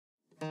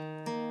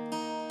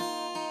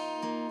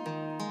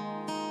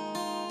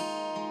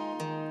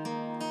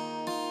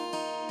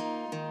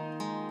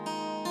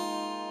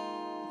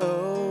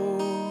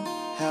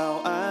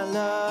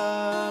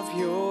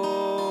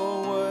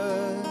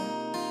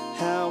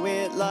how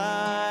it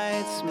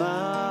lights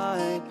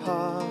my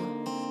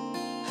path,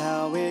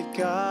 how it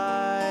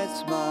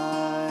guides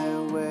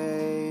my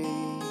way.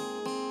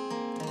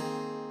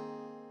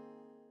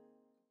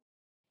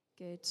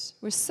 Good.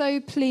 We're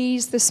so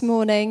pleased this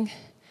morning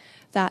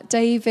that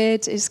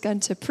David is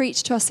going to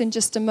preach to us in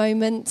just a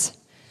moment.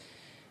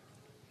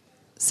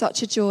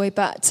 Such a joy.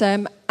 But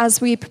as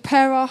we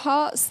prepare our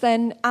hearts,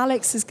 then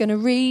Alex is going to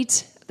read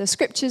the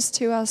scriptures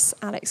to us.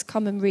 Alex,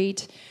 come and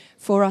read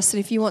for us. And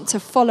if you want to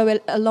follow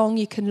it along,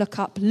 you can look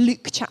up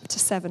Luke chapter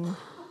 7.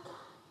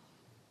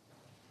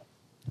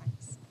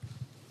 Thanks.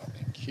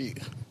 Thank you.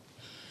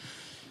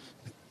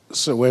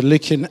 So we're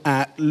looking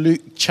at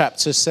Luke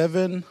chapter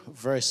 7,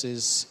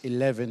 verses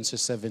 11 to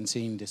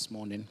 17 this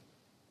morning.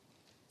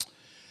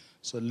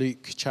 So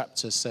Luke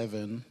chapter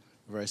 7,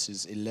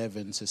 verses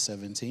 11 to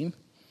 17.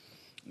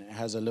 And it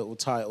has a little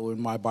title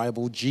in my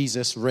Bible,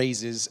 Jesus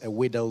Raises a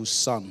Widow's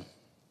Son.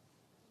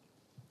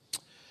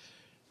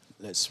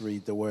 Let's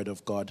read the word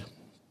of God.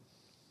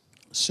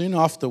 Soon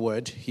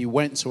afterward, he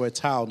went to a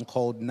town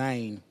called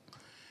Nain,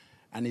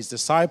 and his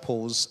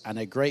disciples and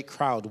a great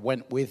crowd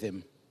went with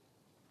him.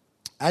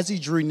 As he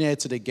drew near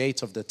to the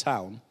gate of the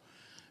town,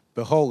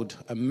 behold,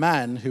 a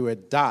man who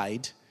had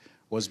died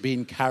was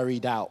being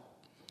carried out,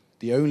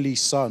 the only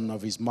son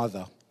of his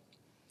mother,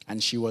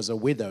 and she was a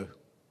widow,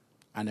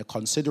 and a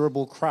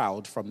considerable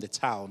crowd from the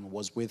town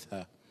was with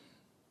her.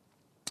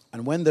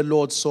 And when the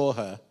Lord saw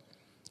her,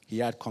 he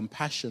had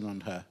compassion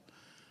on her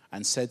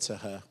and said to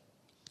her,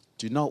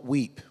 "Do not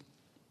weep."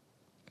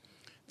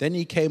 Then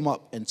he came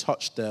up and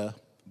touched the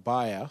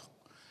bier,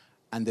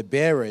 and the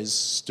bearers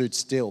stood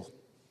still.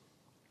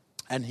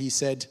 And he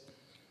said,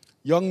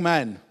 "Young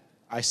man,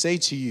 I say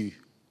to you,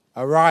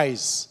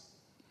 arise."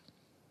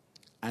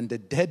 And the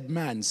dead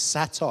man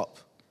sat up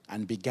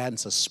and began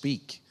to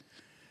speak.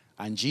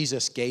 And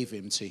Jesus gave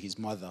him to his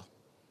mother.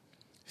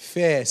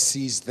 Fear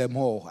seized them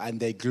all,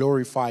 and they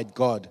glorified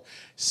God,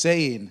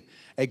 saying,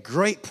 "A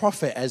great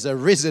prophet has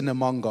arisen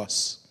among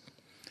us,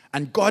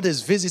 and God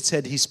has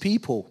visited his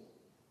people."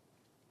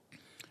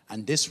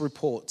 And this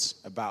report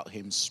about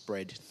him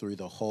spread through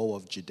the whole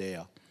of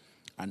Judea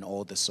and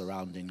all the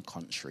surrounding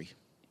country.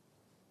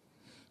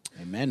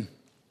 Amen.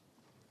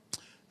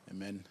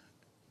 Amen.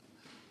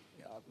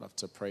 Yeah, I'd love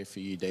to pray for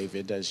you,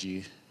 David, as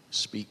you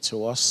speak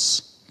to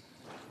us.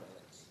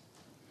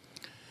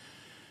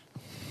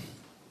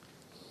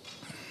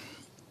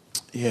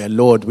 Yeah,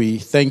 Lord, we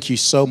thank you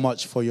so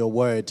much for your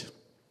word.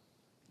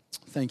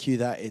 Thank you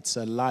that it's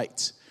a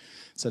light,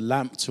 it's a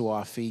lamp to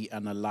our feet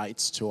and a light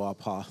to our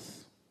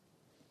path.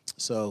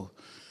 So,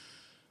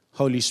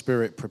 Holy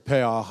Spirit,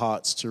 prepare our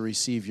hearts to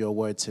receive your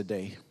word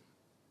today.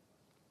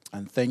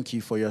 And thank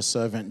you for your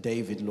servant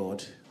David,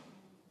 Lord,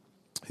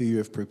 who you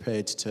have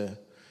prepared to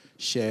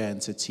share and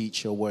to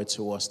teach your word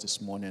to us this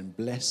morning.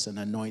 Bless and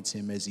anoint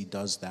him as he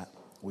does that,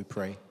 we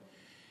pray.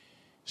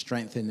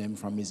 Strengthen him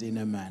from his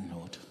inner man,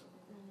 Lord.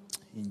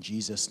 In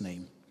Jesus'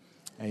 name,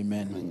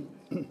 amen.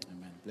 Amen.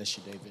 Bless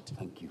you, David.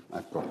 Thank you.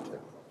 I've got it.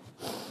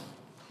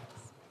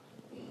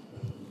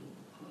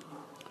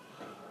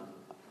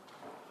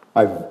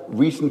 I've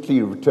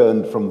recently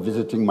returned from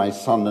visiting my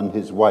son and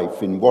his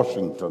wife in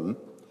Washington,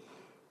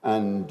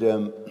 and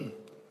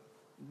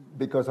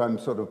because I'm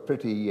sort of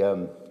pretty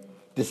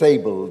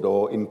disabled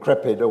or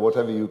increpid or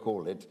whatever you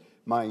call it,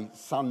 my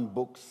son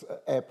books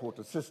airport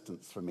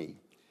assistance for me,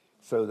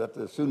 so that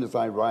as soon as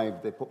I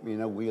arrive, they put me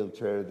in a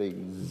wheelchair, they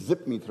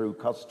zip me through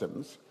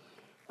customs.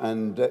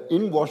 And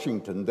in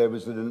Washington, there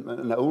was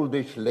an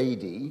oldish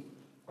lady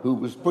who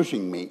was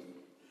pushing me,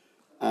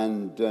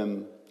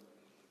 and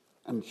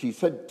she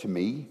said to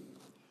me,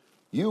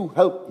 "You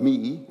help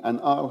me, and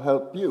I'll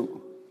help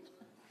you."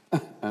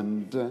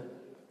 And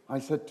I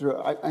said to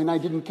her, I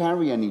didn't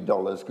carry any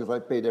dollars because I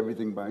paid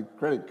everything by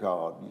credit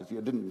card. You see,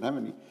 I didn't have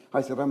any.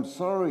 I said, "I'm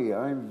sorry,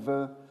 I've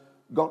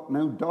got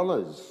no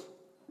dollars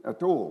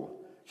at all."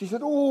 She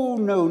said, "Oh,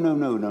 no,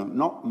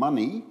 not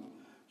money.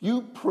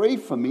 You pray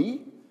for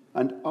me,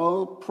 and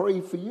I'll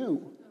pray for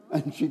you."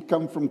 And she'd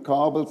come from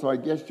Kabul, so I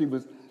guess she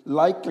was,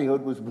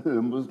 likelihood was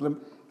Muslim.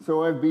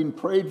 So I've been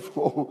prayed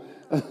for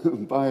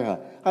by her.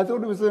 I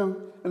thought it was an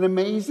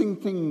amazing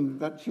thing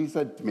that she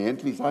said to me.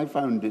 At least I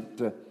found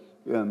it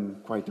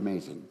quite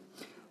amazing.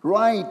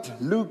 Right,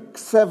 Luke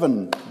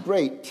 7,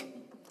 great.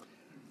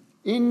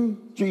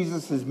 In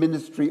Jesus'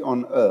 ministry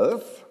on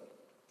earth...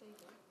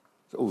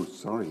 Oh,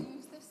 sorry.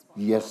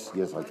 Yes,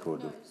 I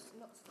could.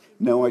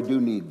 No, I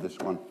do need this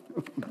one.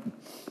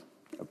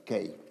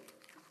 Okay.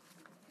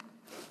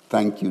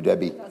 Thank you,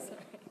 Debbie.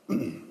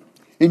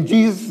 In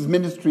Jesus'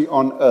 ministry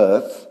on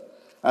earth,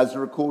 as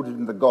recorded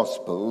in the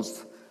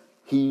Gospels,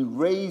 he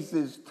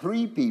raises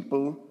 3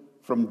 people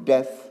from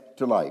death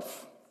to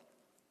life.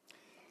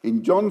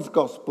 In John's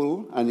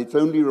Gospel, and it's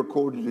only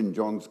recorded in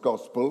John's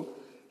Gospel,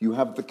 you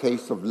have the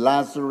case of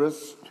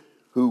Lazarus,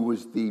 who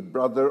was the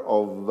brother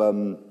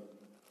of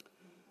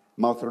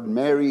Martha and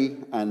Mary,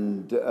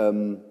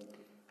 and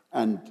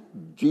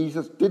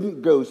Jesus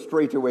didn't go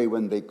straight away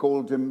when they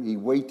called him. He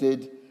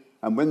waited,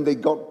 and when they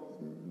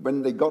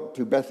got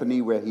to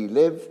Bethany where he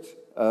lived,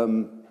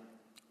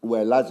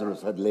 where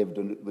Lazarus had lived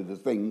and with the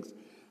things.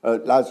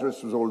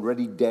 Lazarus was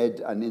already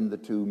dead and in the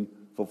tomb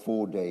for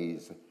 4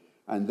 days.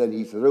 And then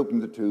he says, open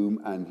the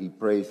tomb, and he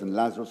prays, and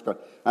Lazarus got...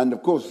 And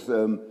of course,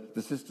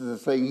 the sisters are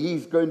saying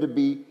he's going to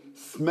be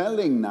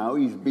smelling now.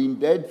 He's been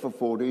dead for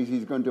 4 days.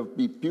 He's going to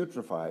be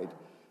putrefied.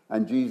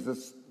 And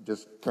Jesus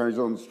just carries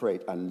on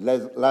straight, and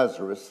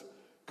Lazarus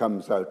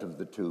comes out of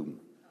the tomb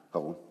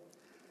hole.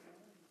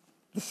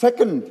 The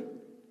second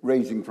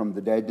raising from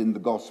the dead in the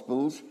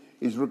Gospels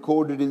is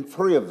recorded in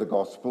 3 of the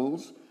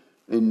Gospels,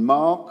 in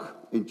Mark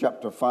in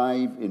chapter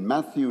 5, in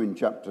Matthew in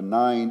chapter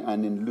 9,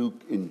 and in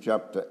Luke in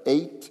chapter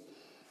 8.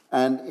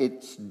 And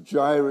it's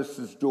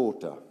Jairus'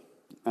 daughter.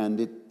 And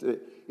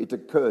it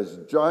occurs.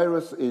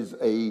 Jairus is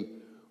a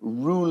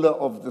ruler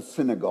of the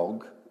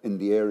synagogue in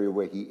the area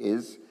where he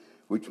is,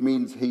 which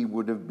means he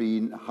would have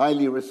been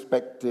highly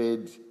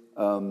respected,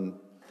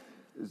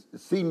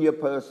 senior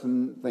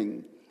person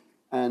thing.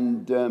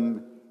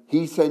 And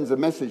he sends a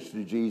message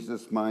to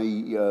Jesus,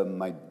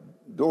 my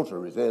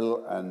daughter is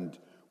ill, and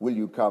will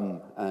you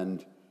come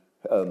and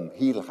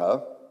heal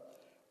her?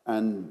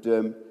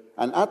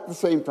 And at the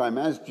same time,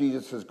 as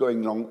Jesus is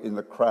going along in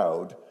the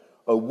crowd,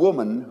 a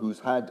woman who's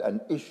had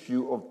an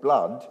issue of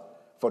blood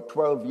for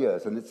 12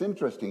 years. And it's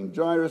interesting,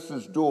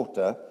 Jairus'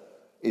 daughter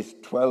is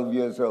 12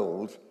 years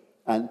old.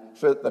 And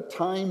so at the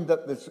time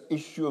that this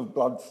issue of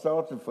blood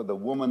started for the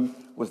woman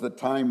was the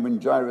time when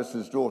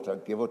Jairus' daughter,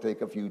 give or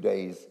take a few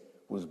days,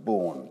 was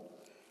born.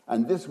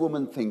 And this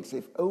woman thinks,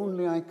 if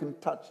only I can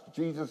touch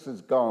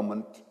Jesus'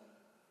 garment,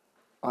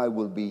 I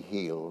will be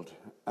healed.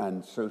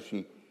 And so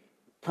she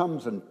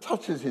comes and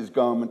touches his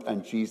garment,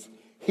 and she's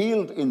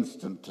healed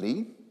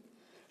instantly.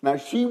 Now,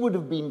 she would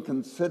have been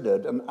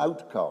considered an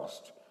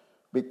outcast,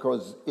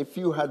 because if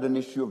you had an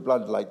issue of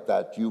blood like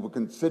that, you were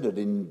considered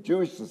in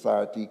Jewish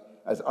society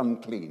as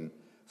unclean.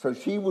 So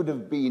she would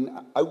have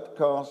been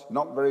outcast,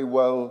 not very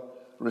well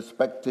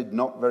respected,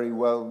 not very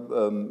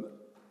well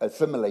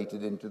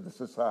assimilated into the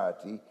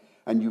society.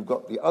 And you've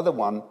got the other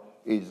one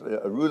is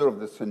a ruler of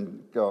the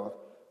synagogue.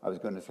 I was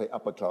going to say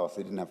upper class.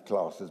 They didn't have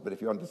classes, but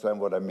if you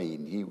understand what I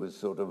mean, he was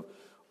sort of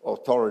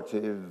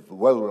authoritative,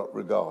 well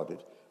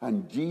regarded.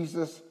 And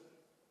Jesus,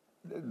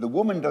 the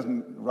woman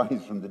doesn't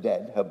rise from the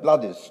dead. Her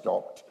blood is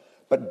stopped.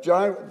 But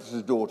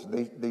Jairus' daughter,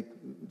 they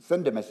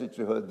send a message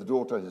to her, the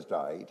daughter has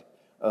died.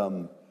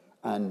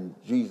 And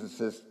Jesus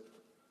says,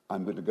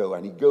 I'm going to go.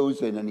 And he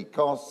goes in and he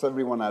casts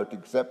everyone out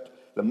except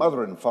the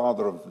mother and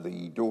father of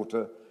the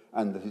daughter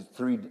and his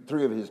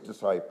three of his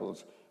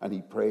disciples. And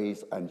he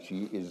prays, and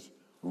she is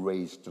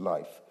raised to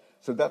life.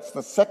 So that's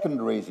the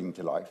second raising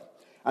to life.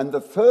 And the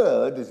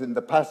third is in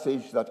the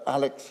passage that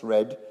Alex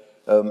read.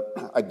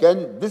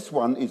 Again, this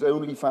one is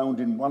only found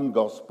in one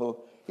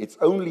gospel. It's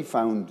only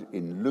found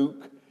in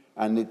Luke.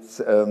 And it's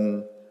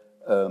a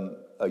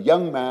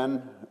young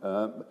man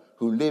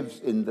who lives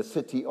in the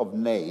city of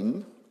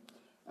Nain.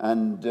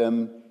 And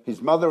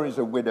his mother is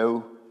a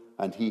widow,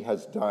 and he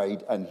has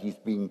died, and he's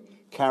being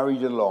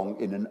carried along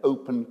in an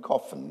open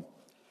coffin.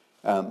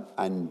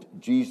 And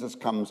Jesus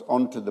comes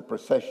onto the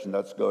procession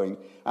that's going.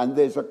 And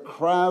there's a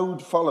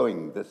crowd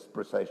following this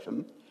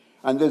procession.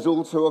 And there's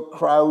also a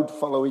crowd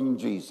following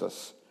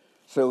Jesus.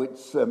 So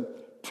it's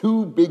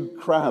 2 big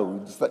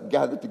crowds that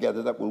gather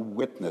together that will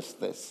witness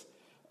this.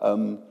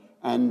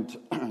 And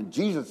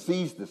Jesus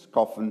sees this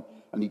coffin,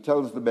 and he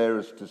tells the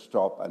bearers to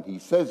stop, and he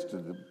says to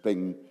the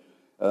thing,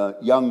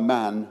 young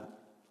man,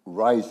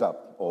 rise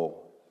up, or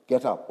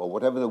get up, or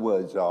whatever the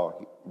words are,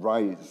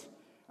 rise.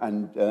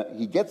 And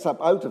he gets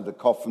up out of the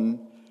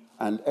coffin,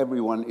 and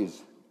everyone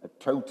is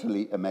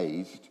totally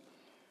amazed.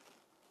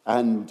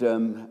 And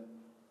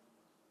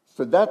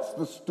so that's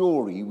the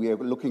story we are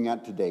looking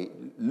at today.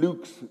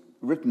 Luke's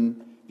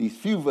written these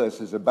few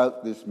verses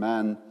about this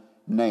man,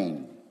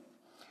 Nain.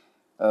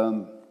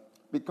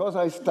 Because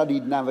I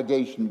studied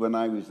navigation when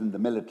I was in the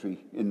military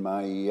in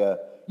my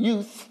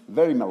youth,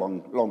 very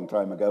long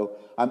time ago,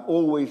 I'm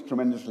always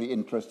tremendously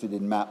interested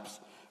in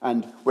maps.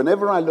 And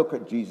whenever I look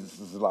at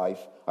Jesus' life,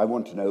 I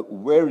want to know,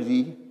 where is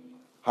he?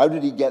 How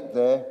did he get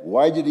there?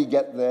 Why did he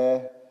get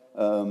there?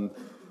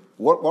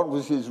 What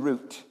was his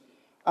route?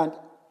 And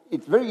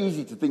it's very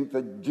easy to think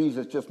that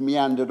Jesus just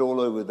meandered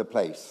all over the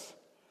place.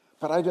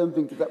 But I don't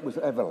think that was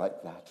ever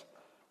like that.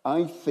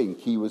 I think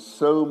he was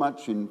so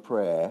much in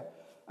prayer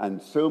and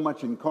so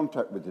much in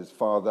contact with his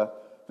Father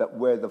that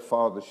where the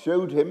Father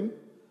showed him,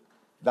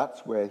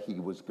 that's where he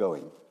was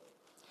going.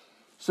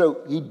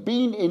 So he'd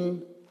been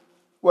in...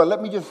 Well,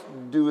 let me just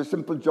do a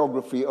simple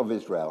geography of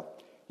Israel.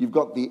 You've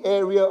got the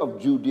area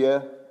of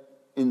Judea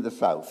in the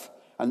south,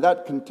 and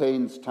that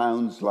contains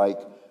towns like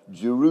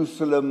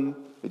Jerusalem,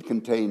 it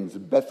contains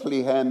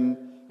Bethlehem,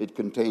 it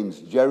contains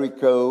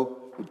Jericho,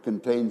 it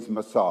contains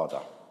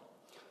Masada.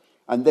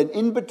 And then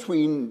in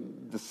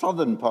between the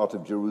southern part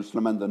of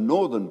Jerusalem and the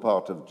northern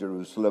part of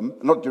Jerusalem,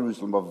 not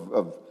Jerusalem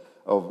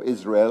of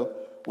Israel,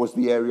 was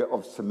the area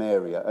of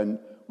Samaria. And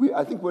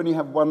I think we only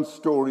have one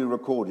story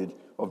recorded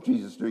of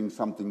Jesus doing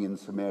something in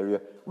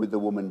Samaria with the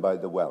woman by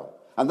the well.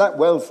 And that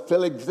well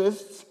still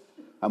exists,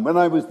 and when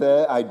I was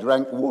there, I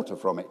drank water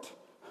from it.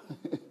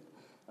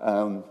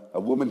 a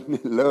woman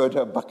lowered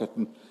her bucket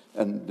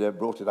and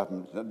brought it up.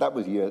 And that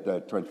was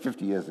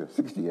 50 years ago,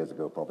 60 years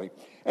ago probably.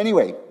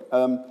 Anyway,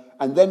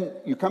 and then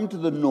you come to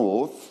the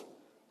north,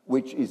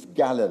 which is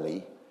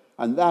Galilee,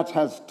 and that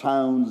has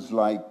towns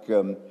like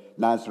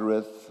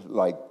Nazareth,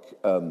 like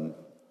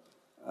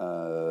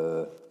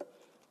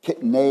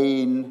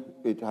Nain,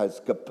 it has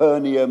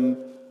Capernaum,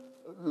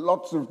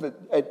 lots of,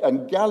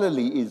 and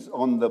Galilee is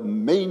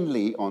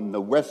mainly on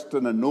the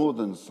western and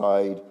northern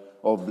side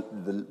of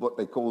what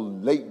they call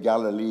Lake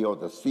Galilee or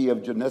the Sea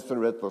of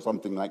Gennesareth or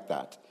something like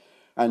that.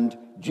 And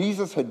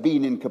Jesus had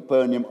been in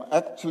Capernaum,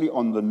 actually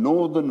on the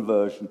northern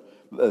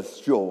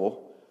shore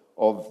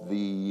of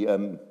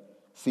the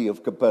Sea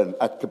of Capernaum,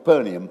 at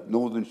Capernaum,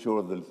 northern shore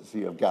of the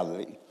Sea of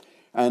Galilee.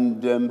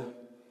 And then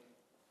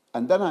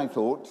I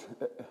thought,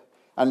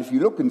 and if you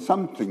look in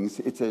some things,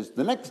 it says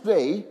the next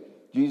day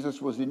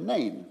Jesus was in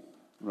Nain,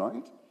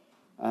 right?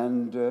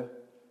 And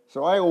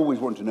so I always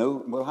want to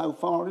know, well, how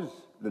far is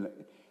the Nain?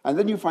 And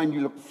then you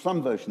look,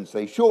 some versions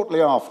say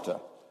shortly after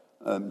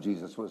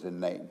Jesus was in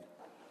Nain.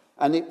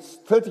 And it's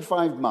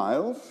 35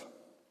 miles,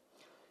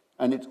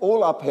 and it's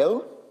all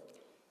uphill.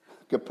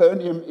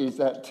 Capernaum is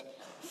at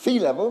sea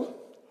level.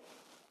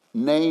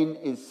 Nain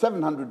is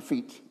 700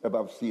 feet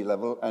above sea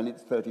level, and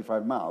it's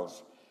 35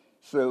 miles.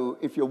 So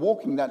if you're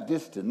walking that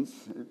distance,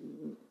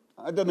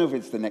 I don't know if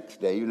it's the next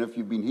day. If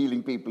you've been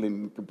healing people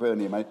in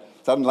Capernaum,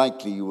 it's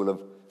unlikely you will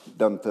have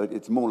done 30.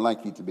 It's more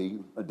likely to be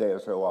a day or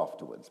so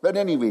afterwards. But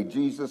anyway,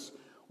 Jesus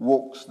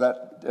walks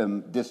that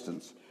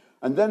distance.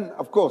 And then,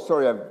 of course,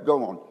 I've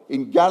gone on.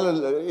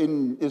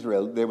 In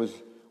Israel, there was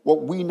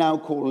what we now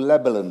call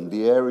Lebanon,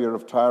 the area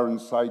of Tyre and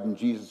Sidon.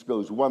 Jesus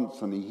goes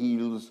once and he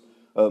heals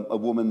a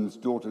woman's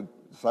daughter,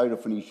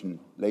 Syrophoenician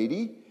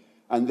lady.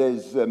 And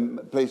there's a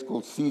place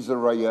called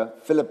Caesarea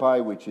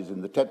Philippi, which is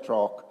in the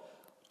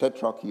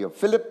Tetrarchy of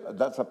Philip.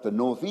 That's up the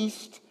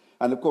northeast.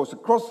 And, of course,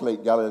 across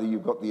Lake Galilee,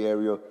 you've got the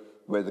area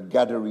where the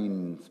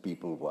Gadarenes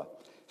people were.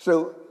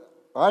 So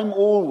I'm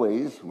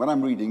always, when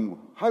I'm reading,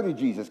 how did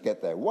Jesus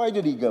get there? Why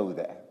did he go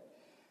there?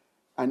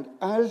 And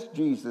as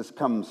Jesus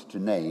comes to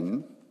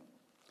Nain,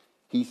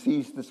 he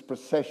sees this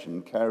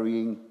procession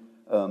carrying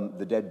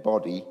the dead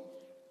body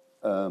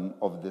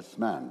of this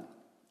man.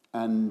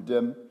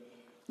 And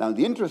now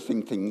the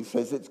interesting thing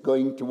says it's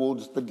going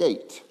towards the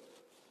gate.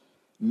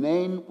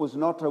 Nain was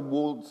not a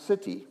walled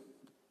city.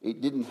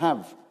 It didn't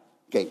have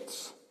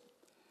gates.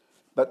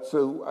 But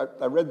so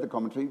I read the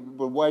commentary.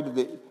 Well, why did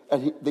they?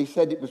 And they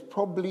said it was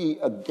probably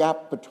a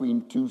gap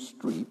between two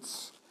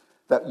streets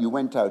that you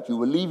went out. You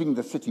were leaving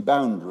the city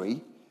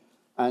boundary,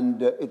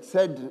 and it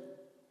said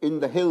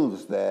in the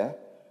hills there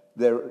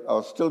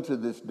are still to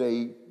this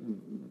day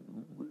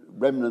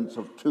remnants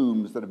of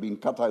tombs that have been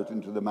cut out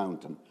into the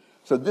mountain.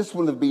 So this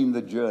will have been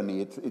the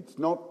journey. It's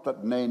not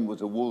that Nain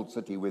was a walled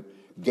city with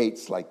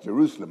gates like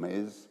Jerusalem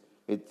is.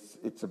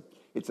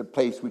 It's a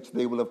place which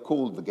they will have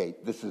called the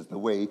gate. This is the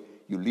way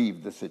you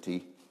leave the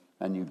city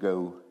and you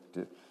go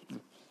to...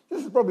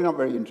 This is probably not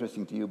very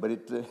interesting to you, but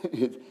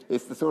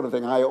it's the sort of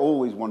thing I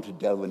always want to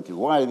delve into.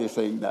 Why are they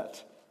saying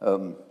that?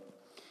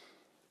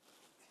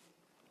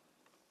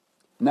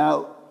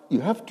 Now,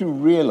 you have to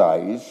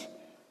realize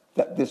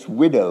that this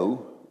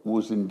widow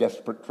was in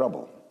desperate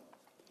trouble.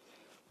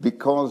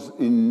 Because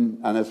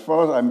and as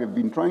far as I've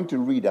been trying to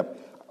read up,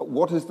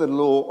 what is the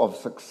law of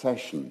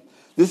succession?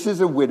 This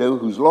is a widow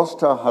who's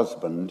lost her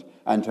husband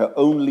and her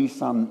only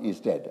son is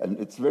dead. And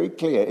it's very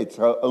clear it's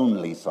her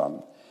only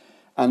son.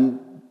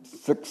 And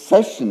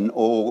succession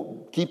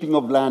or keeping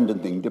of land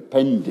and thing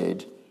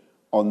depended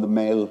on the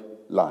male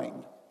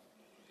line.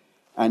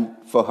 And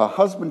for her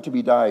husband to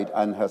be died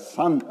and her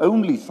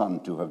only son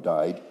to have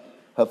died,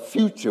 her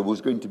future was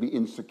going to be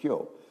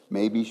insecure.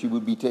 Maybe she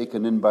would be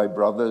taken in by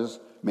brothers,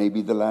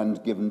 maybe the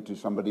land given to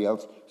somebody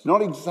else. It's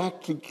not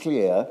exactly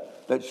clear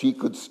that she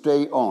could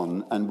stay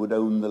on and would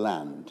own the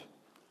land.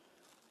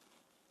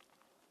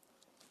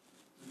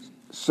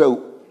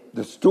 So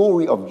the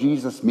story of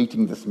Jesus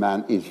meeting this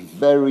man is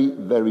very,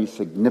 very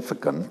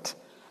significant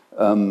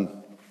to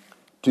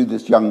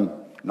this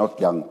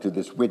to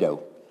this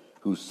widow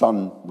whose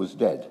son was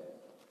dead.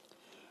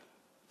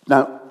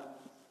 Now,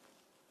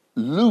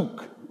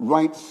 Luke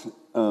writes,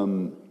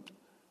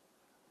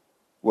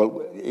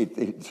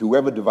 it's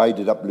whoever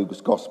divided up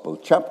Luke's gospel.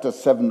 Chapter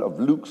 7 of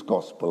Luke's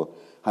gospel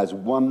has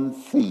one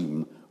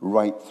theme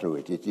right through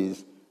it. It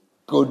is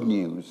good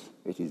news.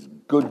 It is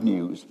good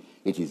news.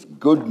 It is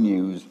good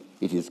news.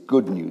 It is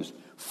good news.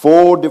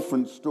 4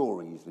 different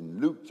stories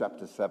in Luke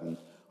chapter 7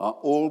 are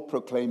all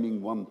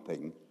proclaiming one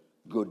thing,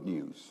 good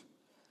news.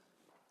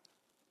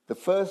 The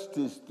first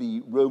is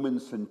the Roman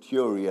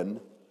centurion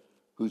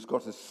who's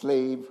got a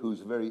slave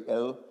who's very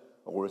ill,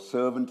 or a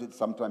servant, it's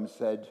sometimes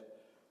said,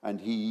 and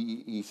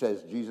he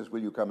says, Jesus,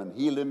 will you come and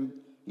heal him?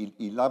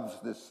 He loves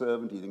this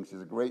servant. He thinks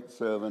he's a great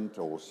servant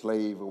or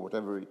slave or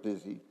whatever it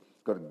is. He's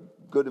got a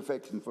good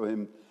affection for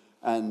him.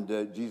 And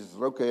Jesus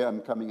says, okay,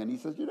 I'm coming. And he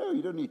says, you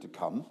don't need to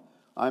come.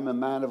 I'm a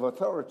man of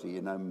authority,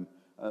 and I'm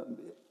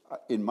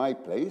in my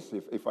place.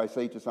 If I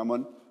say to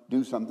someone,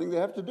 do something, they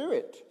have to do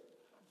it.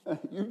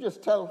 You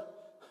just tell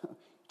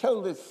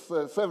tell this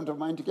servant of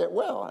mine to get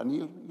well, and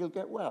he'll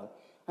get well.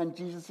 And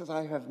Jesus says,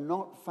 I have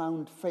not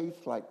found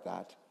faith like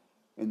that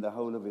in the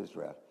whole of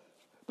Israel.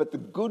 But the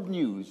good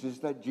news is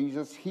that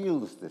Jesus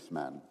heals this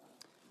man.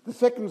 The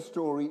second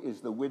story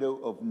is the widow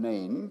of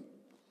Nain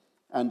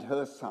and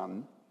her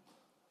son,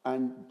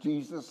 and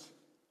Jesus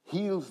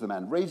heals the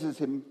man, raises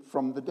him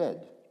from the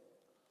dead.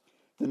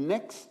 The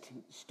next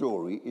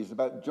story is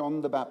about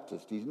John the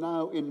Baptist. He's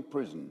now in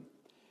prison.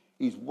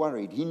 He's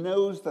worried. He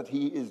knows that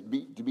he is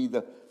to be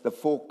the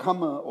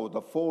forecomer or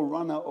the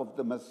forerunner of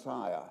the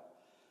Messiah.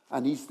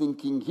 And he's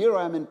thinking, here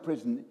I am in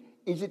prison.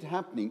 Is it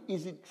happening?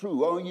 Is it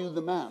true? Are you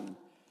the man?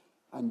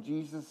 And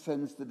Jesus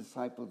sends the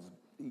disciples.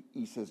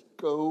 He says,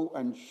 go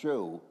and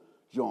show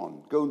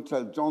John. Go and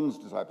tell John's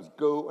disciples,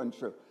 go and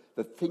show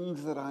the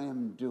things that I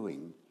am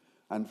doing.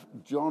 And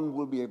John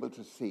will be able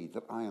to see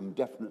that I am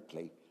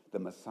definitely the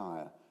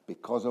Messiah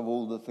because of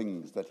all the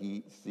things that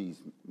he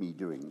sees me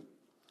doing.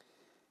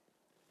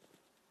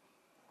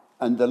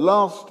 And the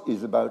last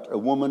is about a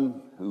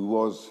woman who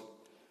was,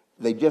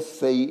 they just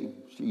say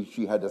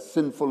she had a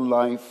sinful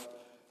life,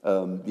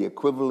 the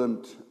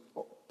equivalent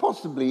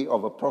possibly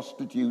of a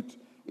prostitute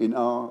in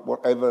our,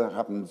 whatever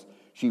happens,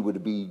 she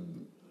would be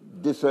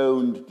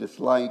disowned,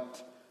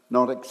 disliked,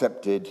 not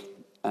accepted,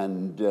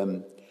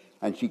 and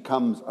she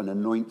comes and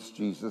anoints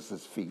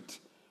Jesus' feet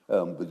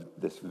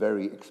with this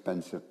very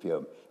expensive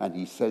perfume. And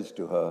he says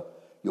to her,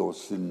 your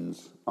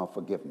sins are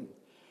forgiven.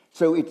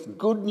 So it's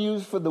good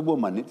news for the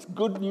woman, it's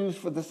good news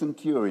for the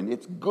centurion,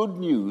 it's good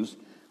news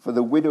for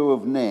the widow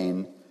of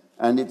Nain,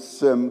 and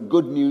it's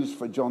good news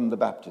for John the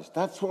Baptist.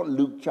 That's what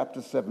Luke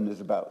chapter 7 is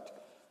about.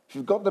 If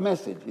you've got the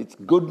message, it's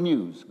good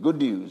news, good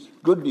news,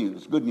 good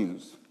news, good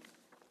news.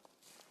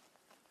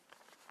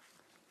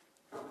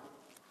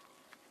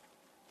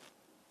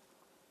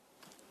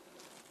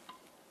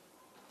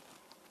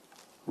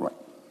 Right.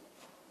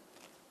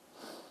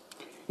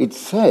 It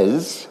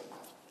says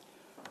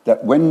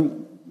that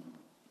when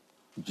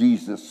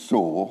Jesus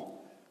saw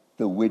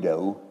the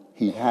widow,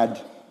 he had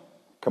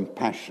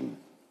compassion.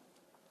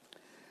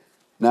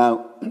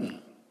 Now,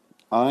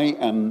 I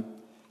am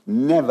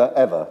never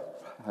ever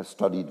have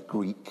studied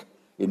Greek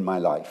in my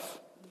life.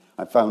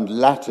 I found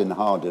Latin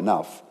hard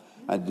enough.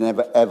 I'd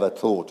never ever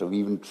thought of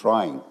even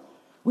trying.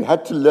 We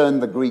had to learn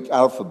the Greek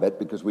alphabet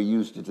because we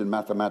used it in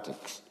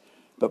mathematics,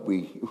 but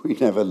we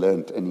never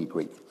learned any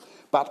Greek.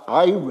 But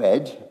I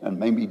read, and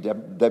maybe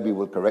Debbie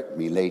will correct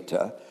me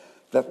later,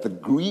 that the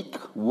Greek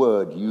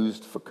word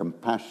used for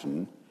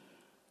compassion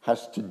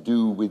has to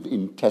do with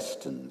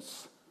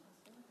intestines.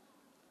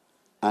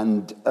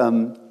 And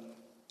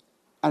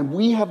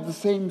we have the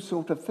same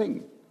sort of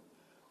thing.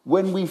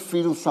 When we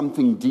feel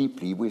something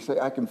deeply, we say,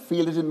 I can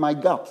feel it in my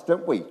gut,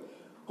 don't we?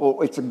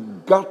 Or it's a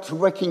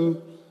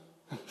gut-wrecking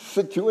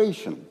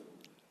situation.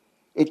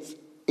 It's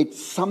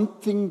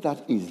something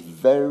that is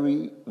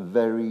very,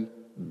 very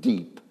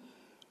deep.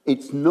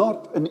 It's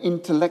not an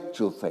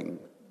intellectual thing.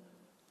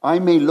 I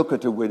may look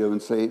at a widow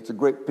and say, it's a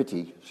great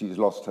pity she's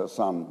lost her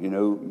son,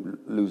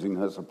 losing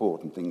her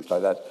support and things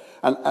like that.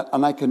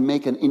 And I can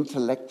make an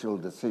intellectual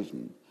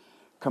decision.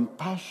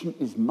 Compassion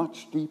is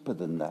much deeper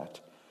than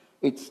that.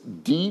 It's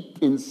deep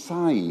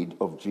inside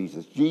of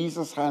Jesus.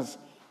 Jesus has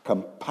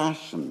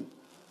compassion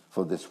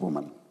for this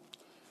woman.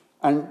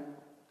 And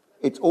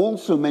it's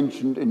also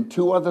mentioned in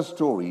two other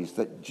stories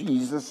that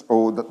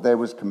there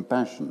was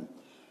compassion.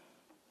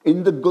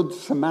 In the Good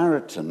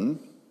Samaritan,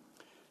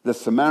 the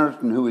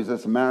Samaritan who is a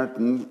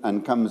Samaritan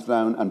and comes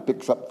down and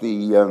picks up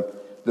the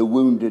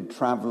wounded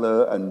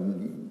traveler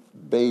and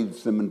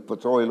bathes him and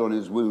puts oil on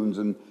his wounds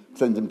and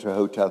sends him to a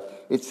hotel.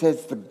 It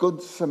says the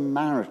Good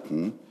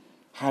Samaritan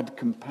had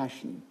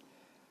compassion.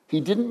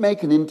 He didn't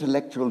make an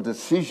intellectual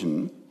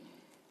decision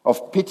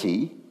of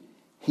pity.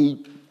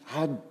 He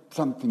had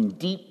something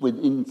deep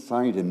within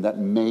inside him that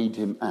made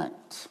him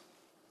act.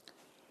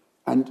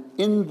 And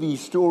in the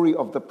story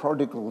of the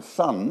prodigal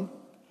son,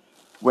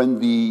 when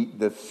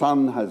the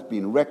son has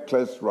been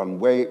reckless, run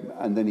away,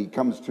 and then he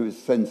comes to his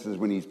senses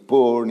when he's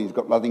poor and he's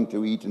got nothing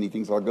to eat and he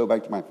thinks, I'll go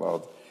back to my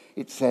father.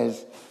 It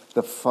says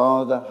the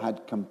father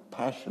had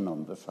compassion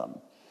on the son.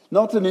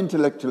 Not an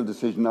intellectual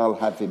decision, I'll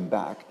have him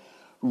back.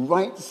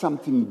 Right,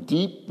 something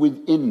deep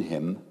within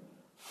him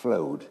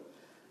flowed.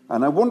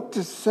 And I want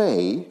to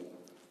say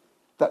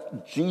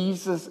that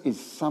Jesus is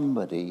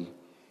somebody,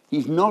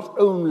 he's not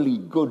only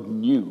good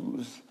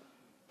news,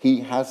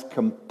 he has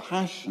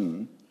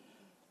compassion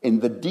in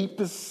the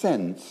deepest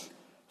sense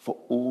for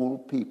all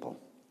people.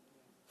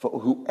 For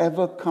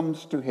whoever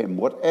comes to him,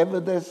 whatever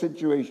their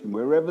situation,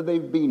 wherever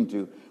they've been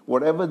to,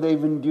 whatever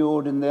they've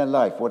endured in their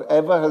life,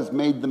 whatever has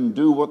made them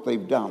do what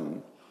they've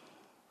done,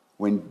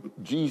 when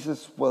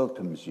Jesus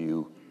welcomes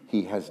you,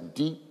 he has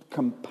deep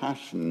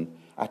compassion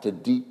at a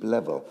deep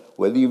level.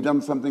 Whether you've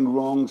done something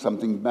wrong,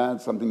 something bad,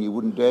 something you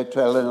wouldn't dare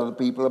tell other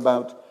people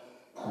about,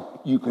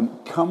 you can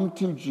come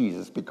to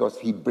Jesus because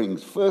he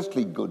brings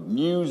firstly good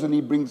news and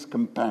he brings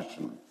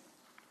compassion.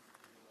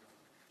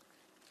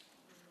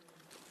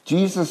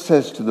 Jesus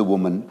says to the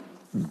woman,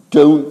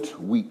 don't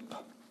weep.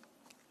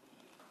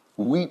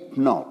 Weep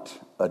not.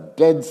 A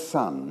dead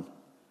son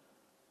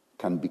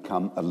can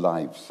become a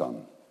live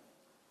son.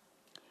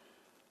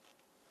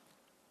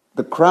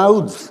 The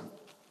crowds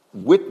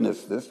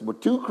witnessed this. There were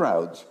two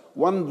crowds.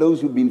 One, those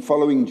who'd been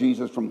following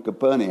Jesus from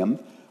Capernaum,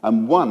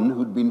 and one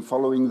who'd been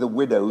following the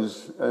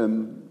widow's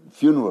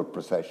funeral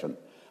procession.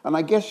 And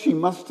I guess she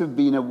must have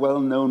been a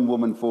well-known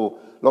woman for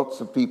lots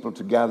of people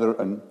to gather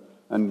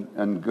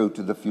and go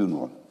to the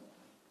funeral.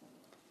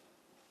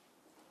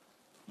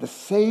 The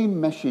same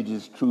message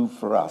is true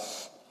for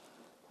us.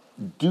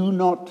 Do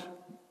not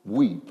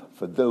weep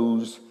for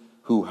those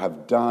who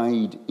have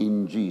died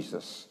in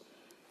Jesus.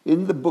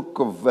 In the book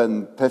of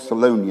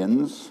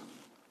Thessalonians,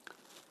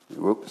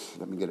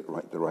 let me get it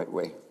right the right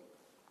way.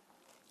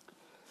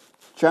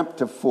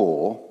 Chapter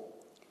 4,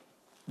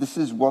 this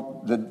is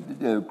what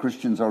the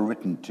Christians are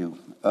written to.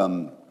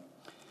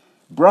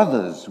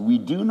 Brothers, we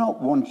do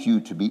not want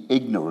you to be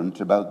ignorant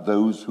about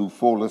those who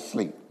fall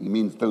asleep. He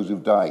means those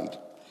who've died.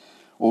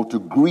 Or to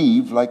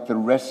grieve like the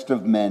rest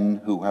of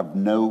men who have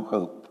no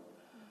hope.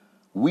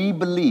 We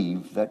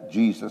believe that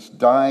Jesus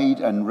died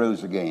and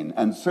rose again.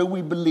 And so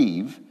we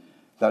believe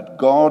that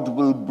God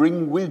will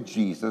bring with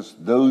Jesus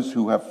those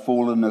who have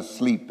fallen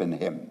asleep in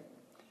him.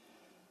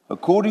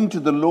 According to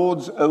the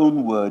Lord's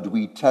own word,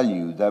 we tell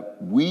you that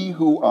we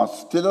who are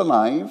still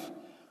alive,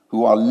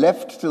 who are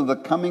left till the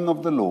coming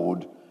of the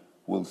Lord,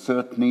 will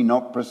certainly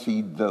not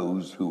precede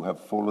those who have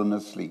fallen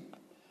asleep.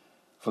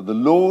 For the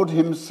Lord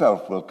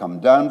himself will come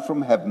down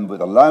from heaven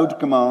with a loud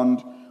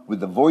command,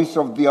 with the voice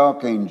of the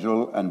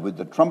archangel, and with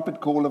the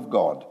trumpet call of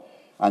God.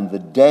 And the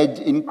dead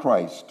in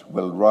Christ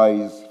will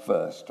rise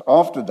first.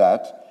 After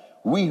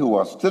that, we who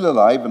are still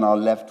alive and are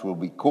left will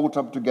be caught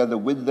up together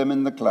with them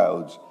in the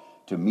clouds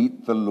to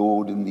meet the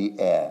Lord in the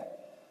air.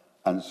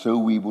 And so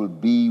we will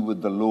be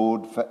with the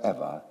Lord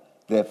forever.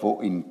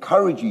 Therefore,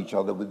 encourage each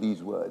other with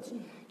these words.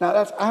 Now,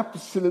 that's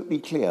absolutely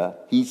clear.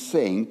 He's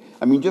saying,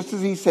 just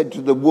as he said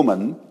to the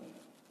woman,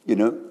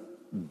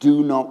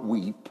 do not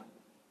weep.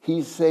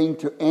 He's saying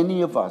to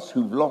any of us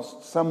who've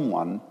lost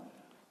someone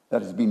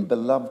that has been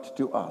beloved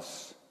to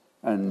us,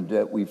 and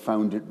we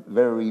found it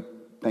very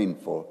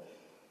painful.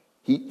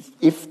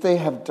 If they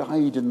have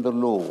died in the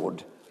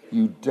Lord,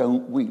 you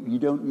don't weep. You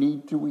don't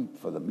need to weep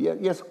for them.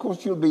 Yes, of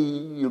course you'll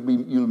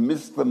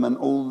miss them and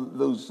all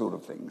those sort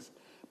of things.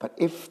 But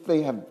if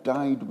they have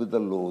died with the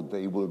Lord,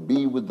 they will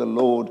be with the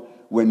Lord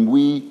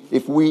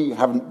if we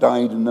haven't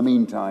died in the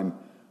meantime,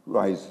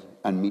 rise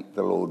and meet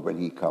the Lord when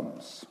he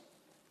comes.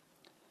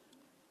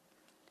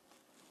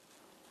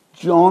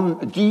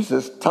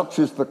 Jesus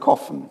touches the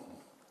coffin.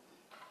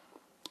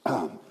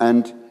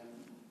 And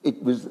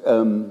it was,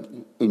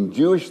 in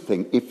Jewish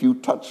thing, if you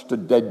touched a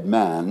dead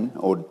man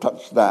or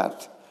touched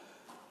that,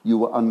 you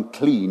were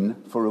unclean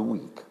for a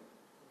week.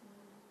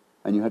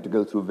 And you had to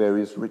go through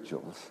various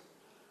rituals.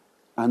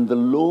 And the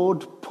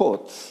Lord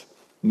puts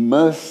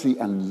mercy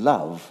and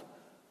love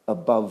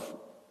above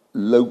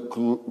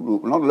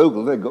local, not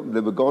local, they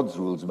were God's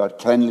rules about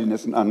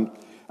cleanliness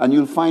and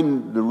you'll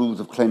find the rules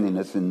of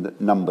cleanliness in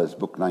Numbers,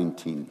 book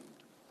 19.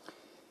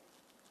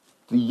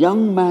 The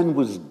young man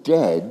was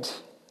dead.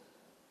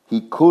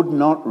 He could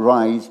not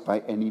rise by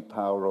any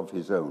power of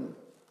his own.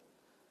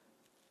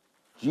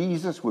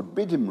 Jesus would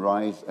bid him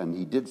rise, and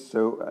he did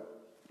so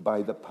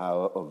by the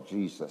power of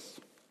Jesus.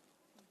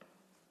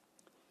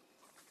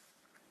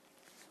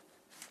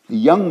 The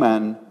young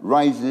man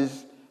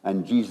rises,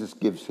 and Jesus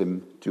gives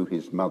him to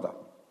his mother.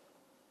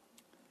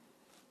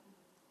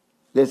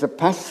 There's a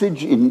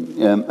passage in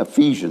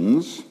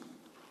Ephesians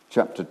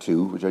chapter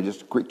 2, which I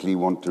just quickly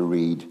want to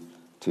read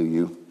to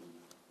you.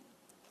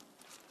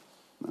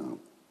 No.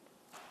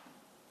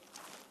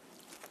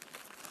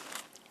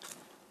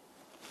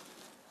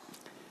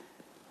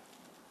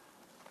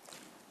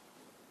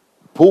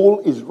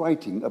 Paul is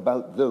writing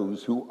about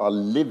those who are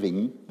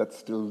living but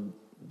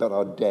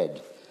are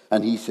dead.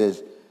 And he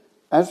says,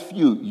 as for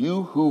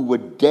you who were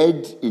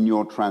dead in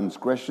your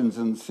transgressions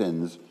and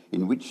sins,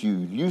 in which you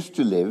used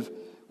to live,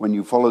 when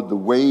you followed the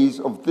ways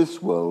of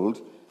this world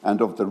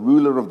and of the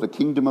ruler of the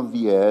kingdom of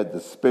the air,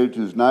 the spirit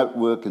who is now at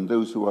work in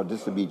those who are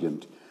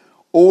disobedient.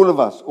 All of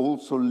us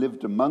also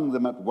lived among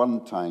them at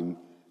one time,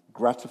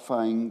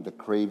 gratifying the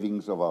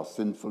cravings of our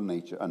sinful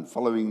nature and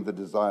following the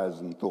desires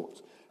and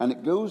thoughts. And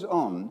it goes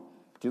on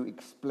to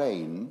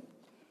explain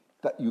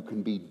that you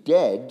can be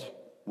dead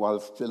while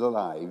still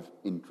alive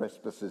in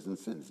trespasses and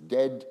sins,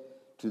 dead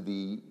to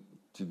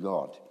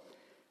God.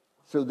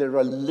 So there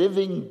are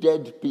living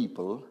dead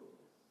people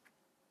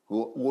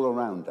who are all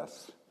around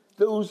us.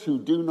 Those who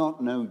do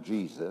not know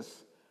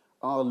Jesus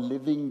are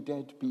living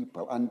dead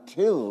people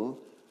until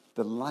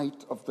the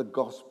light of the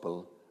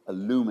gospel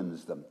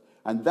illumines them.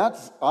 And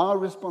that's our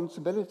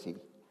responsibility.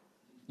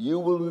 You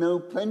will know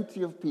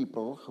plenty of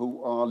people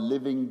who are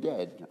living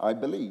dead, I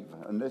believe,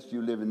 unless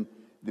you live in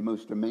the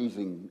most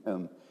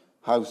amazing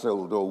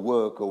household or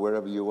work or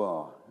wherever you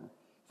are.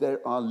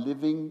 There are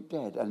living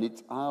dead, and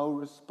it's our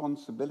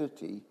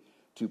responsibility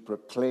to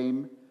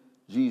proclaim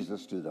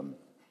Jesus to them.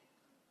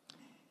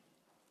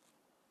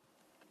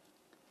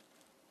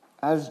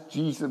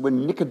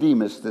 When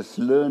Nicodemus, this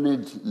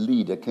learned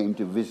leader, came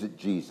to visit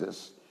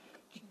Jesus,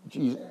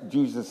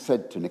 Jesus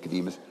said to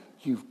Nicodemus,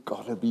 "You've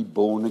got to be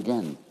born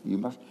again. You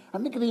must."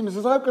 And Nicodemus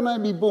says, "How can I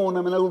be born?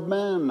 I'm an old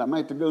man. I might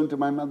have to go into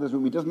my mother's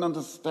womb." He doesn't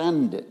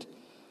understand it.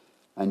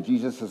 And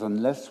Jesus says,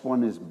 "Unless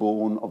one is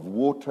born of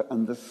water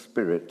and the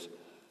Spirit,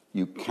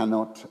 you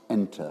cannot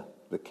enter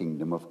the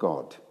kingdom of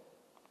God."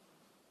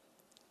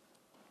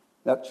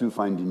 That you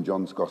find in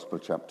John's Gospel,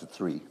 chapter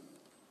 3.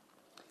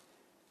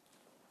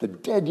 The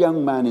dead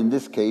young man, in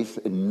this case,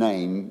 in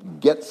Nain,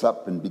 gets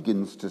up and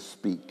begins to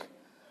speak.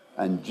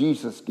 And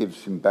Jesus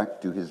gives him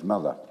back to his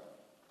mother.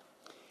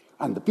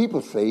 And the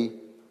people say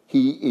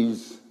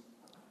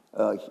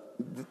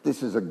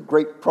this is a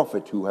great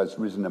prophet who has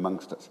risen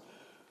amongst us.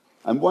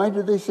 And why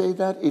do they say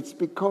that? It's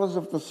because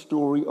of the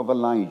story of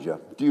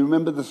Elijah. Do you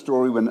remember the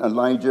story when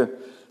Elijah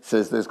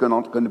says there's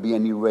not going to be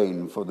any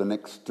rain for the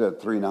next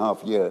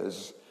 3.5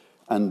 years,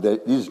 and there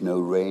is no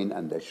rain,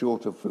 and they're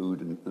short of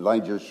food, and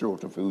Elijah's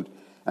short of food,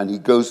 and he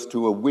goes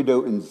to a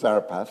widow in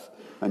Zarephath,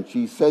 and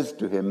she says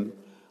to him,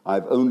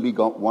 "I've only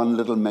got one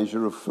little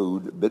measure of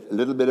food, a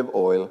little bit of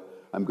oil.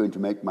 I'm going to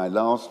make my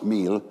last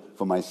meal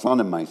for my son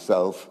and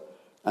myself,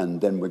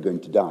 and then we're going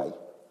to die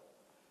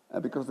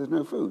because there's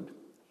no food."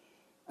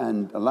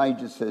 And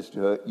Elijah says to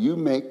her,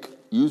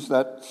 use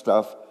that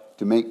stuff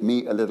to make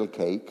me a little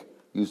cake,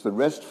 use the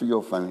rest for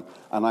your family,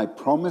 and I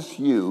promise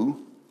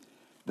you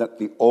that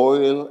the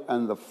oil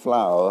and the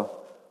flour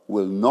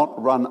will not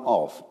run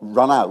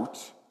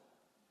out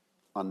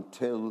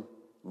until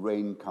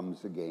rain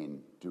comes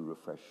again to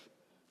refresh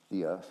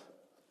the earth.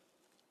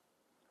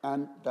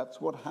 And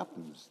that's what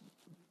happens.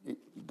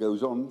 It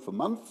goes on for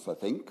months, I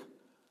think,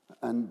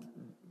 and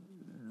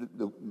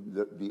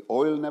the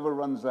oil never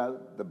runs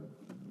out,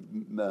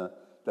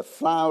 the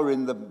flour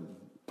in the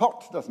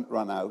pot doesn't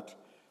run out,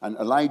 and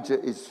Elijah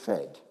is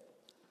fed.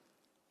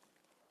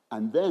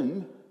 And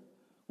then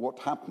what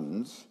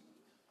happens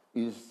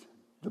is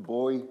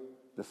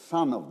the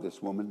son of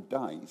this woman,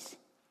 dies.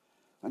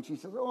 And she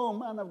says, "Oh,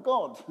 man of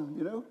God,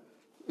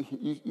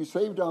 you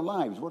saved our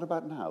lives. What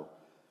about now?"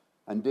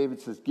 And Elijah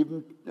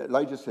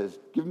says,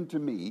 "Give him to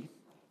me."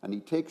 And he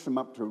takes him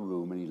up to a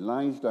room, and he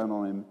lies down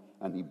on him,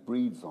 and he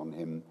breathes on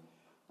him,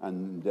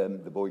 and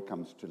the boy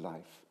comes to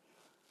life.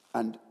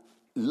 And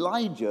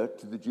Elijah,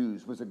 to the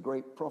Jews, was a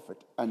great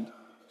prophet. And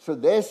so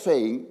they're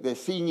seeing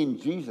in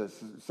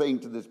Jesus, saying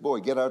to this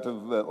boy,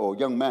 or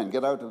young man,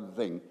 get out of the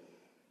thing.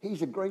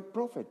 He's a great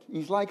prophet.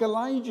 He's like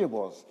Elijah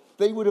was.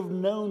 They would have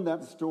known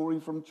that story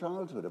from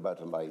childhood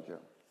about Elijah.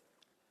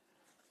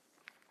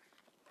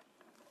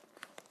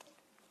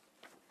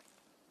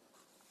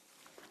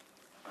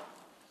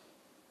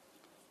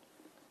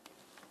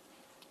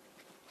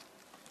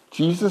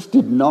 Jesus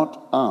did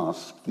not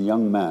ask the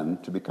young man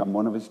to become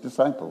one of his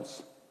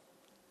disciples.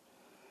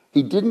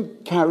 He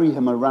didn't carry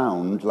him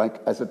around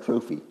like as a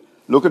trophy.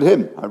 "Look at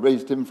him, I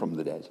raised him from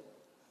the dead."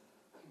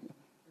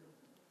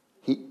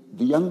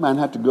 The young man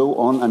had to go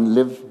on and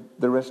live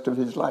the rest of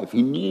his life.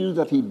 He knew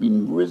that he'd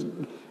been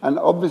risen, and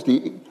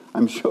obviously,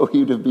 I'm sure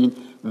he'd have been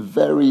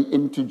very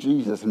into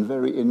Jesus and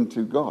very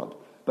into God.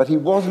 But he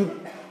wasn't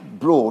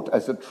brought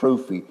as a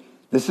trophy.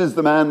 This is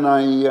the man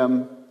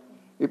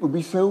it would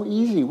be so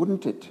easy,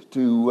 wouldn't it,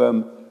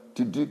 to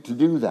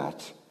do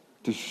that,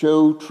 to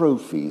show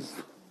trophies.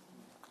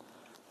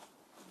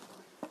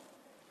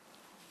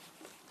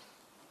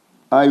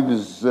 I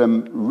was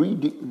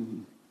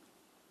reading...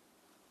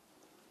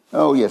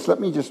 Oh, yes, let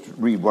me just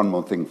read one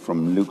more thing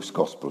from Luke's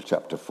Gospel,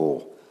 chapter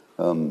 4.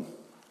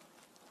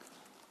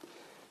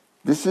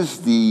 This is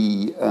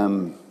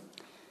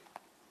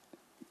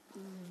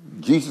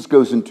Jesus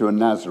goes into a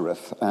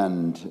Nazareth,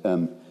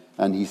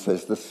 and he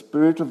says, "The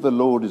Spirit of the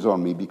Lord is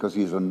on me because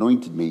he has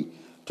anointed me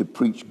to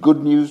preach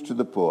good news to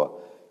the poor.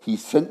 He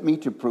sent me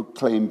to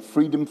proclaim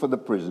freedom for the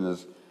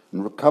prisoners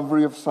and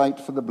recovery of sight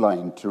for the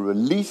blind, to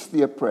release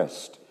the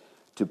oppressed,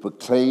 to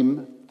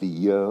proclaim the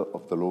year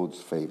of the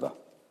Lord's favor."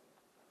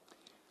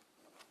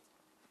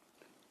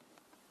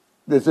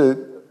 There's a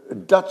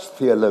Dutch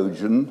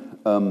theologian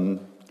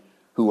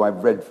who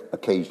I've read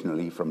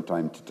occasionally from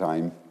time to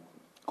time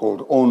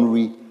called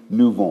Henri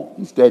Nouveau.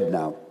 He's dead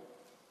now.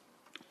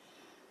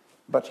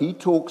 But he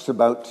talks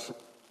about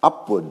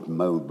upward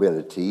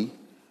mobility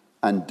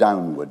and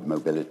downward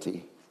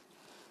mobility.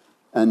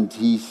 And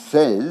he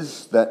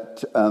says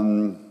that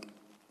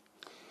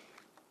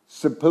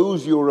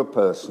suppose you're a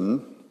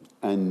person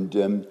and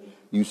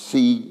you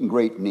see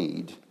great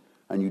need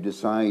and you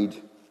decide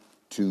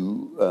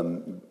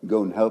to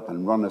go and help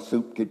and run a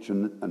soup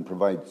kitchen and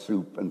provide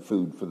soup and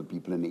food for the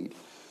people in need.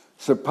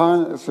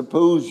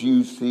 Suppose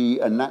you see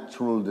a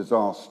natural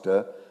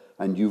disaster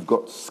and you've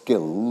got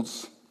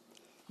skills.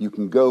 You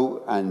can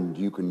go and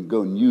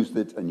use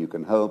it, and you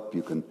can help.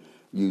 You can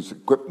use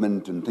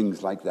equipment and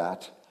things like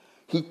that.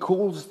 He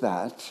calls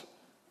that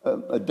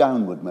a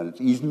downward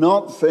mobility. He's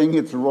not saying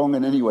it's wrong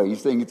in any way.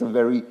 He's saying it's a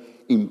very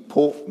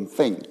important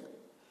thing.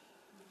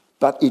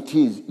 But it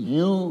is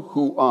you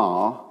who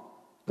are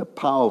the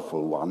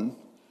powerful one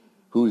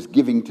who is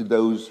giving to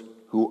those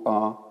who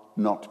are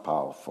not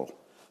powerful,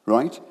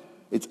 right?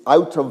 It's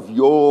out of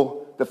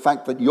the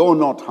fact that you're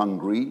not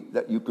hungry,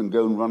 that you can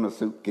go and run a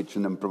soup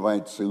kitchen and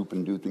provide soup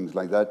and do things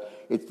like that.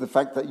 It's the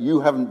fact that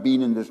you haven't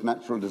been in this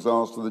natural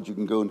disaster that you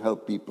can go and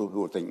help people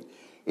who are thinking.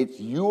 It's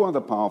you are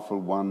the powerful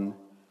one,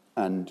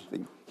 and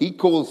he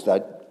calls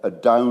that a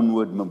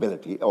downward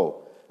mobility.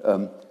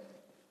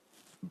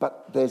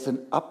 But there's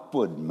an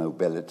upward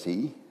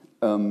mobility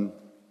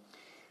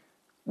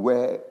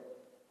where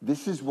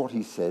this is what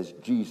he says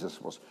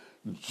Jesus was.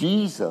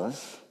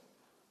 Jesus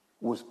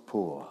was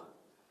poor.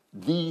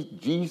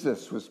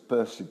 Jesus was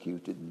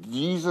persecuted.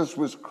 Jesus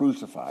was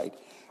crucified.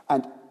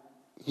 And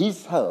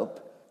his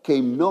help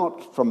came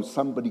not from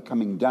somebody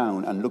coming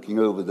down and looking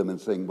over them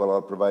and saying, well,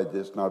 I'll provide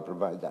this and I'll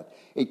provide that.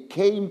 It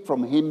came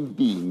from him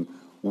being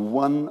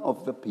one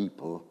of the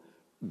people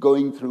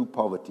going through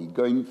poverty,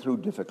 going through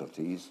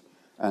difficulties.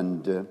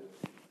 And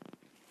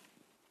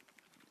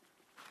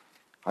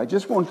I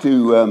just want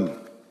to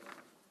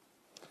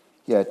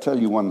tell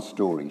you one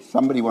story.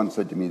 Somebody once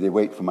said to me, they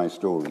wait for my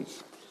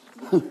stories.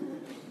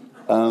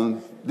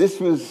 This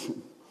was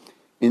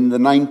in the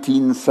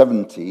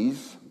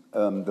 1970s.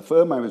 The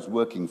firm I was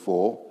working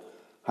for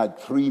had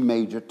 3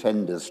 major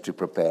tenders to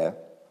prepare.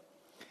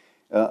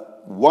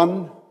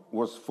 One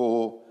was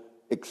for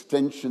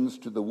extensions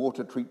to the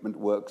water treatment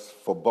works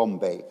for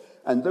Bombay.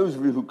 And those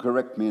of you who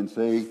correct me and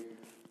say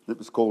it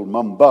was called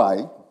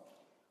Mumbai,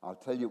 I'll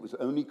tell you it was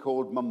only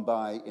called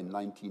Mumbai in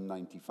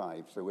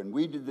 1995. So when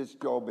we did this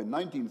job in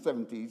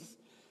 1970s,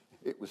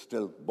 it was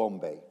still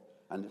Bombay.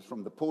 And it's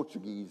from the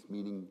Portuguese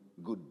meaning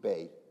good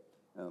bay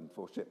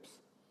for ships.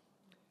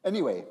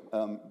 Anyway,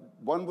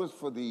 one was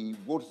for the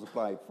water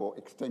supply for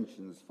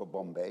extensions for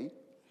Bombay.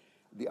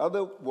 The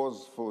other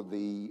was for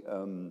the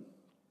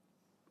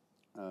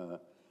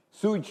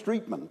sewage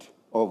treatment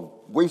of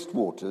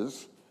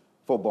wastewaters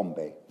for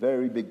Bombay.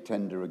 Very big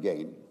tender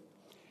again.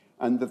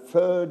 And the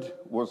third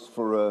was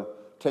for a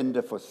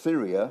tender for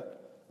Syria,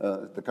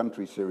 the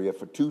country Syria,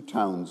 for 2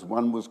 towns.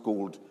 One was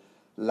called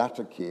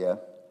Latakia,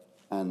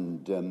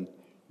 and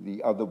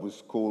the other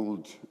was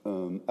called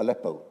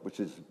Aleppo, which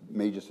is a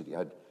major city.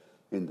 Had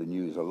in the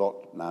news a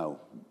lot now,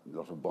 a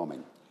lot of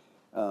bombing.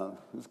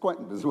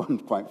 There's one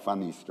quite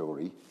funny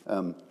story.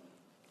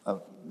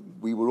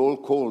 We were all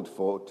called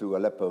to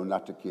Aleppo and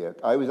Latakia.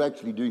 I was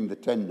actually doing the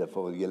tender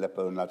for the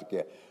Aleppo and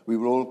Latakia. We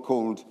were all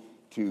called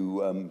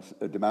to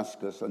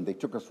Damascus, and they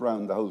took us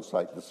around the whole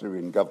site, the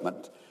Syrian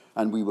government.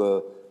 And we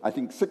were, I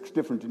think, 6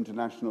 different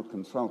international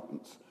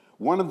consultants.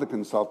 One of the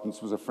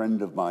consultants was a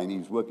friend of mine. He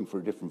was working for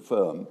a different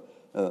firm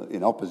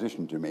in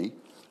opposition to me.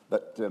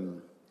 But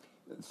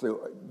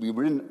so we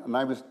were in, and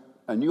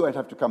I knew I'd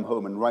have to come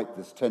home and write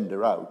this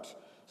tender out.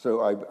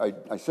 So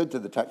I said to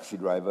the taxi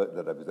driver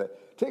that I was there,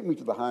 take me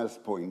to the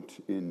highest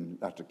point in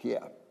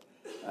Latakia.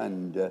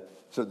 And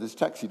so this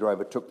taxi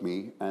driver took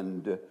me,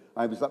 and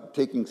I was up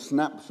taking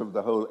snaps of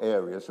the whole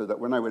area so that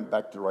when I went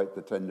back to write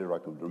the tender, I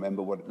could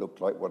remember what it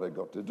looked like, what I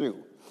got to do.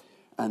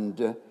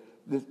 And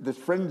this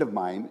friend of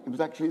mine, it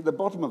was actually at the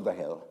bottom of the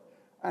hill,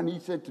 and he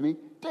said to me,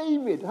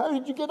 David, how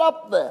did you get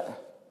up there?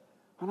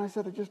 And I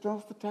said, I just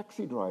asked the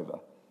taxi driver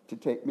to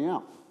take me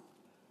up.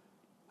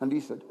 And he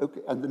said,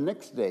 okay. And the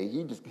next day,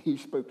 he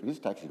spoke to his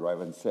taxi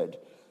driver and said,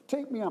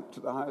 take me up to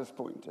the highest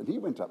point. And he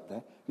went up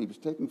there, he was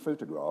taking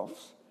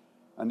photographs,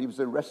 and he was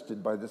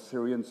arrested by the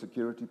Syrian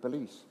security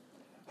police.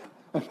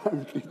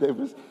 Apparently there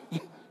was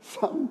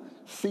some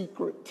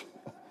secret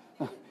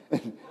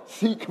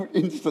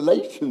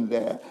installation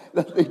there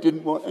that they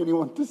didn't want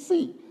anyone to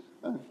see.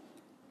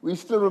 We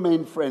still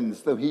remain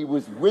friends, though he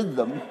was with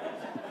them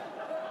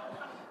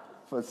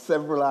for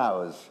several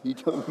hours. He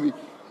told me,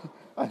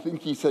 I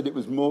think he said it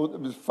was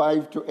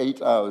 5 to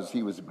 8 hours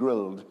he was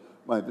grilled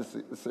by the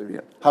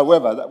Syrian.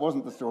 However, that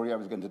wasn't the story I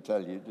was going to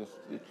tell you.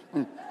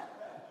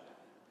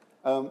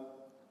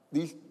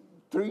 These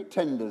 3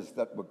 tenders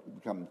that were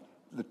become,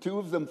 the 2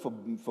 of them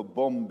for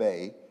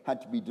Bombay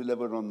had to be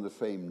delivered on the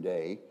same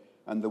day,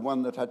 and the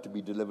one that had to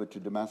be delivered to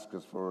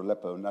Damascus for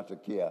Aleppo and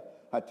Latakia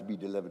had to be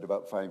delivered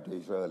about 5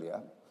 days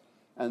earlier.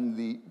 And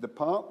the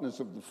partners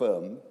of the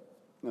firm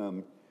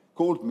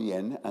called me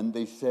in, and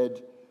they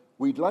said,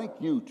 we'd like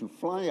you to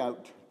fly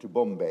out to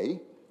Bombay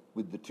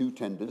with the 2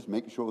 tenders,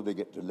 make sure they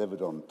get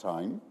delivered on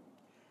time,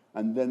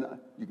 and then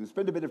you can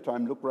spend a bit of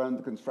time, look around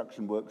the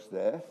construction works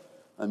there,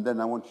 and then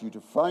I want you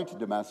to fly to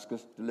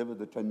Damascus, deliver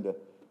the tender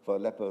for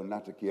Aleppo and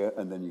Latakia,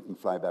 and then you can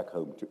fly back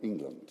home to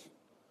England.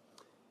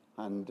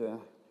 And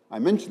I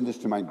mentioned this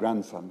to my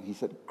grandson. He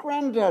said,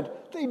 Granddad,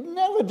 they'd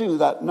never do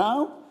that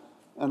now.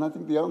 And I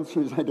think the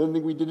answer is I don't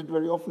think we did it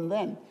very often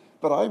then.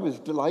 But I was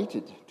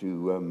delighted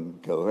to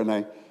go, and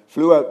I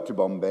flew out to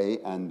Bombay,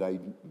 and I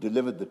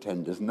delivered the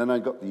tenders, and then I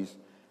got these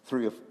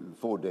 3 or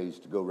 4 days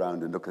to go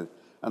around and look at,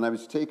 and I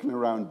was taken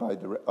around by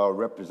our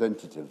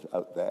representative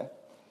out there,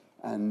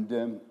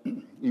 and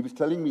he was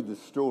telling me the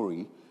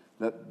story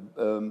that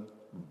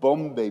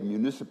Bombay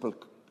Municipal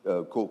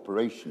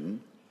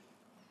Corporation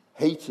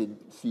hated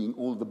seeing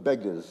all the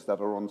beggars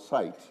that are on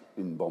site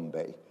in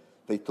Bombay.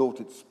 They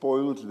thought it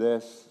spoiled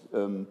their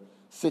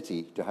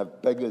city to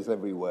have beggars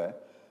everywhere.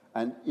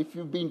 And if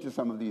you've been to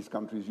some of these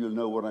countries, you'll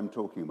know what I'm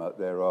talking about.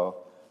 There are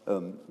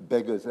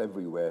beggars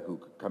everywhere who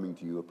coming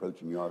to you,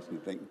 approaching you, asking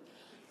things.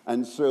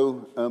 And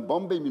so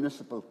Bombay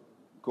Municipal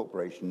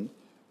Corporation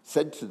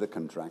said to the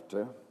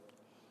contractor,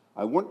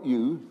 I want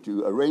you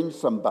to arrange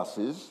some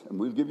buses, and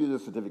we'll give you the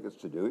certificates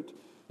to do it.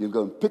 You'll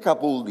go and pick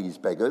up all these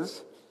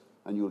beggars,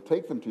 and you'll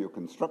take them to your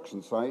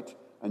construction site,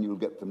 and you'll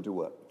get them to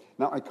work.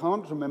 Now, I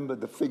can't remember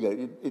the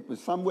figure. It was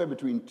somewhere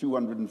between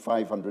 200 and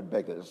 500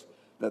 beggars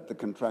that the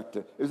contractor...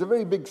 It was a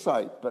very big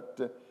site,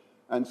 but...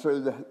 and so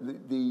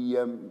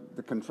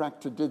the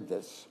contractor did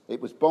this.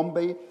 It was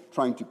Bombay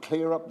trying to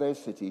clear up their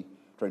city,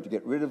 trying to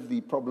get rid of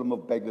the problem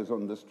of beggars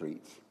on the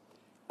streets.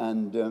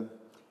 And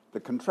the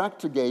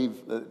contractor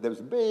gave... there was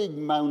a big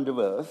mound of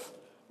earth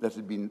that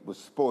was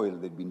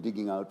spoiled. They'd been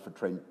digging out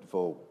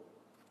for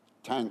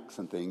tanks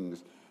and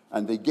things.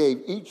 And they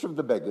gave each of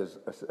the beggars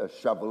a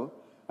shovel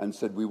and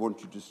said, we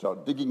want you to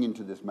start digging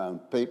into this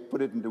mound,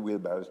 put it into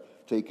wheelbarrows,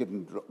 take it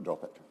and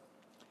drop it.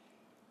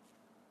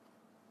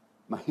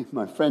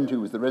 My friend,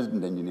 who was the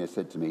resident engineer,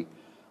 said to me,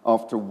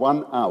 after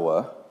 1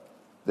 hour,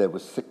 there were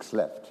 6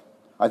 left.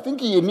 I think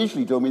he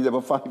initially told me there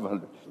were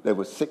 500. There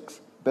were 6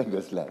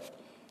 beggars left.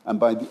 And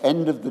by the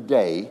end of the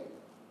day,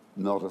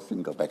 not a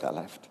single beggar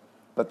left.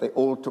 But they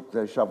all took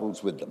their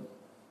shovels with them.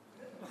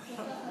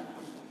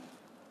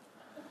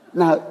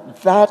 Now,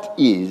 that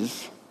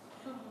is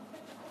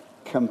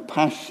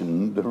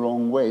compassion the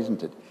wrong way,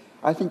 isn't it?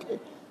 I think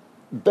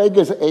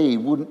beggars,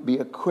 wouldn't be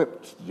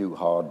equipped to do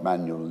hard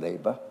manual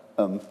labor.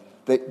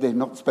 They've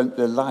not spent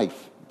their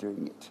life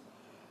doing it.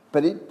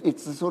 But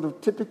it's a sort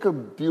of typical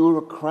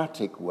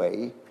bureaucratic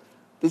way.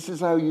 This is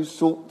how you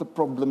sort the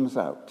problems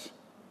out.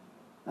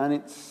 And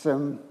it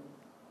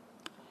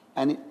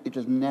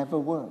does never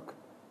work.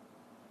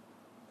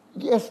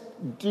 Yes,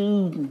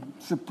 do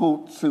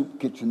support soup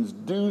kitchens.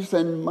 Do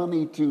send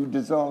money to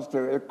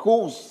disaster. Of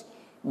course,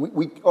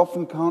 we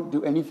often can't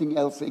do anything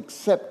else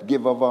except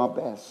give of our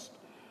best.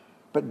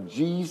 But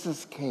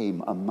Jesus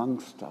came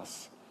amongst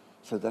us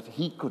so that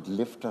he could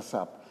lift us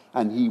up.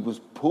 And he was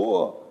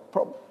poor,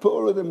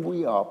 poorer than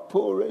we are,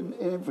 poor in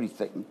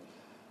everything.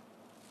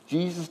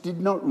 Jesus did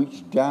not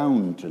reach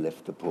down to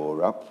lift the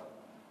poor up.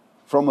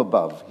 From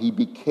above, he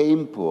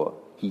became poor.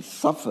 He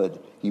suffered.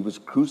 He was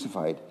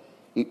crucified.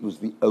 It was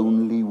the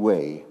only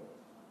way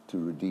to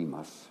redeem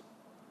us.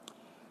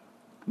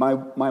 My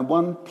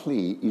one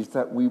plea is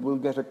that we will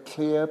get a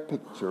clear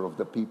picture of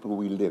the people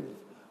we live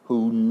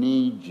who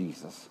need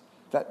Jesus,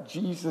 that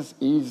Jesus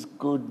is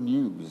good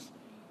news.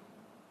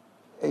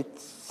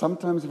 It's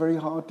sometimes very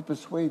hard to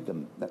persuade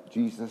them that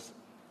Jesus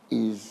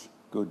is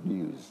good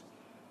news.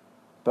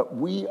 But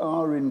we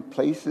are in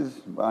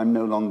places, I'm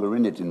no longer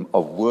in it,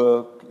 of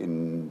work,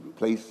 in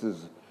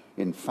places,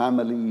 in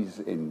families,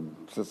 in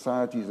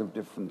societies of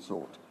different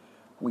sort.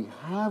 We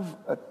have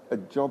a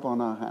job on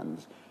our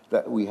hands,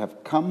 that we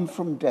have come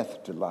from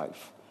death to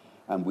life,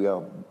 and we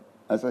are,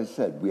 as I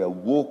said, we are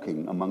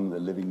walking among the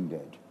living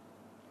dead.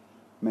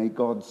 May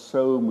God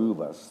so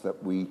move us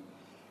that we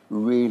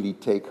really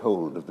take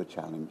hold of the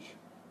challenge.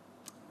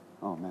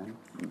 Amen.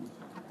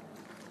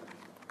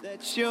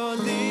 Let your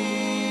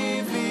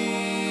living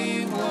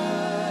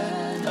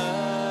word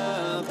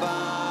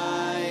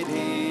abide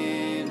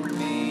in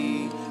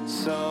me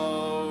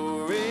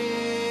so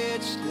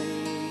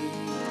richly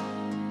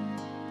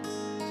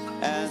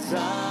as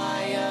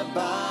I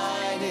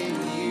abide in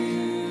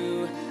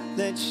you.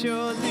 Let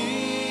your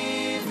living